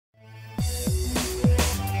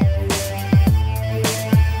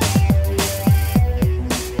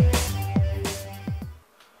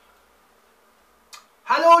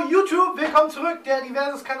zurück, der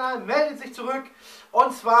diverses Kanal meldet sich zurück.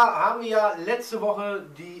 Und zwar haben wir ja letzte Woche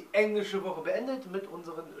die englische Woche beendet mit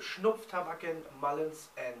unseren Schnupftabaken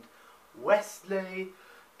Mullins and Westley.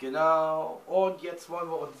 Genau, und jetzt wollen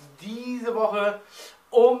wir uns diese Woche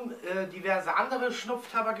um diverse andere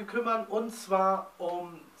Schnupftabake kümmern. Und zwar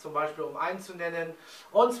zum Beispiel um einen zu nennen,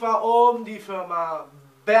 und zwar um die Firma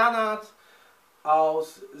Bernard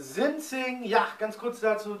aus Sinzig. Ja, ganz kurz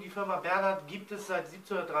dazu, die Firma Bernard gibt es seit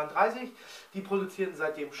 1733. Die produzieren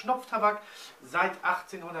seitdem Schnupftabak. Seit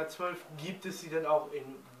 1812 gibt es sie dann auch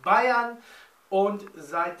in Bayern. Und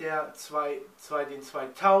seit den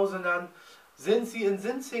 2000ern sind sie in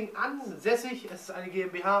Sinzig ansässig. Es ist eine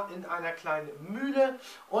GmbH in einer kleinen Mühle.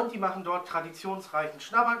 Und die machen dort traditionsreichen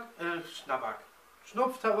Schnupftabak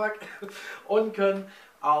und können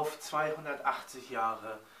auf 280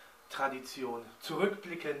 Jahre Tradition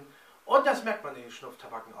zurückblicken, und das merkt man in den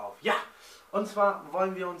Schnupftabaken auf. Ja, und zwar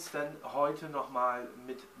wollen wir uns dann heute nochmal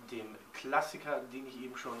mit dem Klassiker, den ich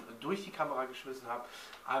eben schon durch die Kamera geschmissen habe,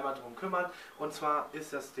 einmal drum kümmern. Und zwar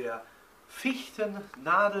ist das der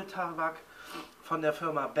Fichtennadel Tabak von der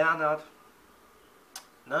Firma Bernard.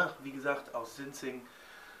 Na, wie gesagt, aus Sinzig.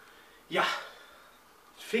 Ja,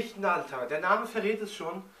 Fichtennadel Tabak. Der Name verrät es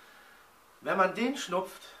schon. Wenn man den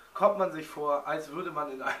schnupft, kommt man sich vor, als würde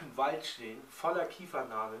man in einem Wald stehen, voller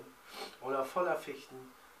Kiefernadeln oder voller Fichten.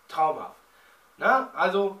 Traumhaft. Na,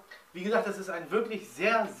 also, wie gesagt, das ist ein wirklich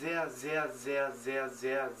sehr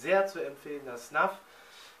zu empfehlender Snuff.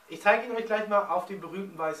 Ich zeige ihn euch gleich mal auf dem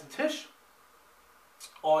berühmten weißen Tisch.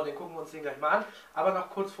 Und dann gucken wir uns den gleich mal an. Aber noch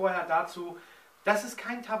kurz vorher dazu, das ist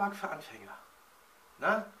kein Tabak für Anfänger.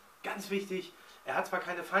 Na, ganz wichtig, er hat zwar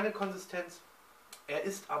keine feine Konsistenz, er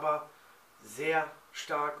ist aber sehr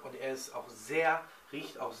stark und er ist auch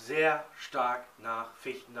riecht auch sehr stark nach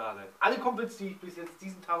Fichtennadeln. Alle Kumpels, die ich bis jetzt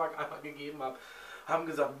diesen Tabak einmal gegeben habe, haben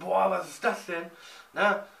gesagt, boah, was ist das denn?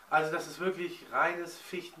 Na, also das ist wirklich reines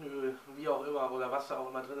Fichtenöl, wie auch immer, oder was da auch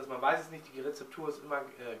immer drin ist. Man weiß es nicht, die Rezeptur ist immer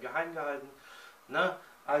geheim gehalten. Na,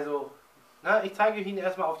 also, na, ich zeige Ihnen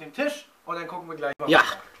erstmal auf dem Tisch und dann gucken wir gleich mal weiter.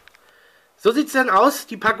 So sieht es dann aus,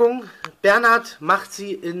 die Packung. Bernhard macht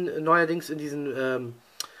sie neuerdings in diesen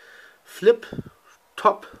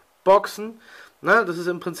Flip-Top-Boxen. Na, das ist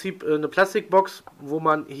im Prinzip eine Plastikbox, wo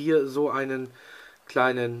man hier so einen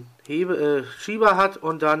kleinen Schieber hat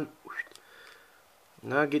und dann,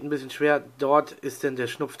 na, geht ein bisschen schwer, dort ist dann der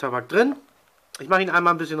Schnupftabak drin. Ich mache ihn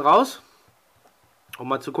einmal ein bisschen raus, um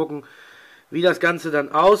mal zu gucken, wie das Ganze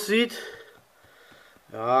dann aussieht.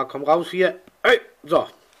 Ja, komm raus hier. Hey, so.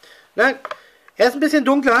 Na, er ist ein bisschen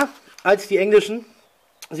dunkler als die englischen.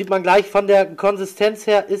 Sieht man gleich von der Konsistenz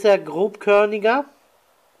her, ist er grobkörniger.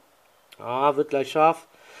 Ah, wird gleich scharf.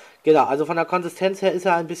 Genau, also von der Konsistenz her ist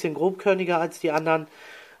er ein bisschen grobkörniger als die anderen.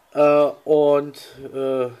 Ja,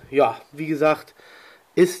 wie gesagt,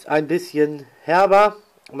 ist ein bisschen herber.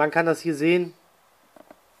 Man kann das hier sehen.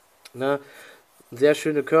 Ne? Sehr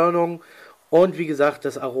schöne Körnung. Und wie gesagt,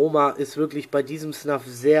 das Aroma ist wirklich bei diesem Snuff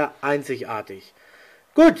sehr einzigartig.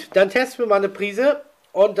 Gut, dann testen wir mal eine Prise.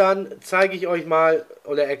 Und dann zeige ich euch mal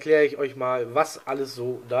oder erkläre ich euch mal, was alles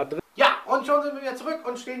so da drin ist. Ja, und schon sind wir wieder zurück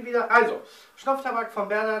und stehen wieder. Also, Schnupftabak von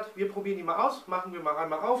Bernhard. Wir probieren ihn mal aus. Machen wir mal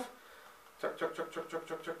einmal auf. Zack, zack, zack, zack, zack,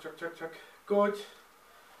 zack, zack, zack, zack, zack. Gut.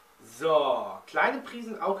 So, kleine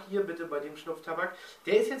Prisen auch hier bitte bei dem Schnupftabak.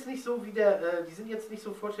 Der ist jetzt nicht so wie die sind jetzt nicht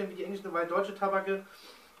so vorstellen wie die englischen, weil deutsche Tabake,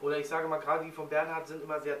 oder ich sage mal gerade die von Bernhard, sind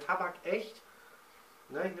immer sehr tabakecht.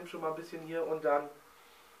 Ne, ich nehme schon mal ein bisschen hier und dann.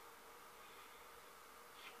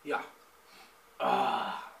 Ja,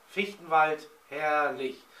 Fichtenwald,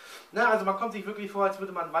 herrlich. Na, also man kommt sich wirklich vor, als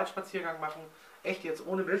würde man einen Waldspaziergang machen. Echt jetzt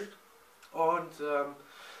ohne Mist. Und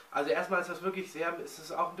also erstmal ist das wirklich ist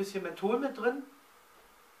es auch ein bisschen Menthol mit drin.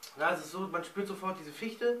 Na, es ist so, man spürt sofort diese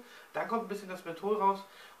Fichte, dann kommt ein bisschen das Menthol raus.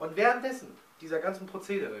 Und währenddessen dieser ganzen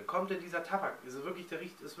Prozedere kommt in dieser Tabak. Ist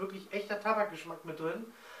wirklich echter Tabakgeschmack mit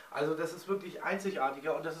drin. Also das ist wirklich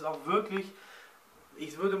einzigartiger und das ist auch wirklich.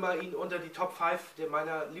 Ich würde mal ihn unter die Top 5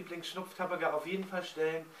 meiner Lieblingsschnupftabake auf jeden Fall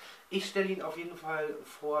stellen. Ich stelle ihn auf jeden Fall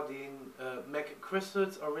vor den Mac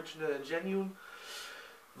Crystals Original and Genuine,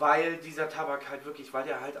 weil dieser Tabak halt wirklich, weil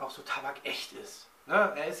der halt auch so tabakecht ist.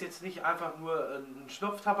 Ne? Er ist jetzt nicht einfach nur ein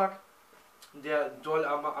Schnupftabak, der doll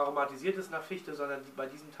aromatisiert ist nach Fichte, sondern bei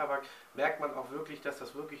diesem Tabak merkt man auch wirklich, dass da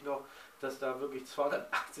wirklich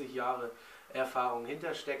 280 Jahre Erfahrung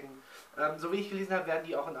hinterstecken. So wie ich gelesen habe, werden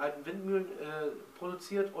die auch in alten Windmühlen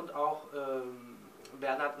produziert und auch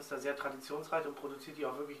Bernhard ist da sehr traditionsreich und produziert die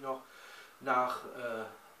auch wirklich noch nach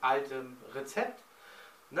altem Rezept.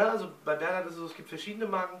 Na, also bei Bernhard ist es so, es gibt verschiedene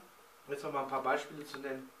Marken. Jetzt noch mal ein paar Beispiele zu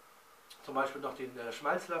nennen. Zum Beispiel noch den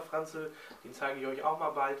Schmalzler Franzl, den zeige ich euch auch mal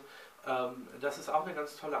bald. Das ist auch eine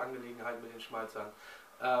ganz tolle Angelegenheit mit den Schmalzern.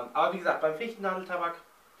 Aber wie gesagt, beim Fichtennadel Tabak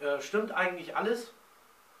stimmt eigentlich alles.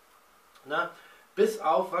 Ne? Bis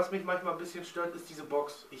auf, was mich manchmal ein bisschen stört, ist diese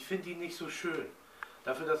Box. Ich finde die nicht so schön.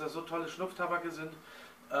 Dafür, dass das so tolle Schnupftabake sind,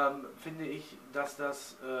 finde ich, dass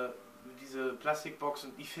diese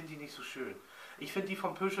Plastikboxen, ich finde die nicht so schön. Ich finde die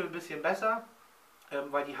vom Püschel ein bisschen besser,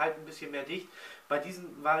 weil die halten ein bisschen mehr dicht. Bei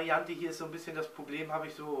diesen Variante hier ist so ein bisschen das Problem, habe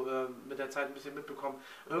ich so mit der Zeit ein bisschen mitbekommen.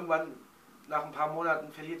 Irgendwann, nach ein paar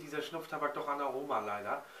Monaten, verliert dieser Schnupftabak doch an Aroma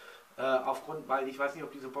leider. Weil ich weiß nicht,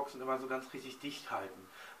 ob diese Boxen immer so ganz richtig dicht halten.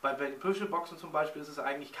 Bei den Püschelboxen zum Beispiel ist es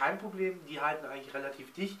eigentlich kein Problem, die halten eigentlich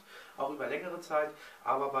relativ dicht, auch über längere Zeit,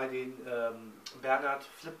 aber bei den Bernard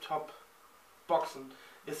Flip-Top Boxen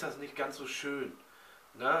ist das nicht ganz so schön.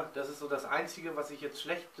 Ne? Das ist so das Einzige, was ich jetzt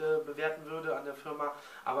schlecht bewerten würde an der Firma,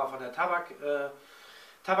 aber von der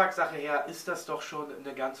Tabaksache her ist das doch schon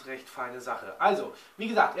eine ganz recht feine Sache. Also, wie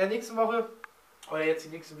gesagt, in der nächsten Woche oder jetzt die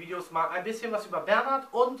nächsten Videos mal ein bisschen was über Bernard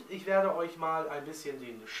und ich werde euch mal ein bisschen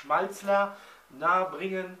den Schmalzler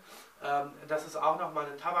nahebringen. Das ist auch nochmal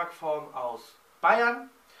eine Tabakform aus Bayern.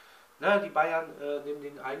 Ne, die Bayern nehmen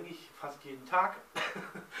den eigentlich fast jeden Tag,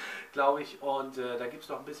 glaube ich, und da gibt es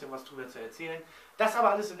noch ein bisschen was drüber zu erzählen. Das aber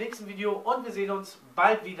alles im nächsten Video und wir sehen uns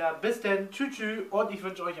bald wieder. Bis denn, tschüss, tschüss und ich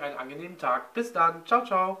wünsche euch einen angenehmen Tag. Bis dann, ciao,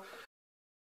 ciao.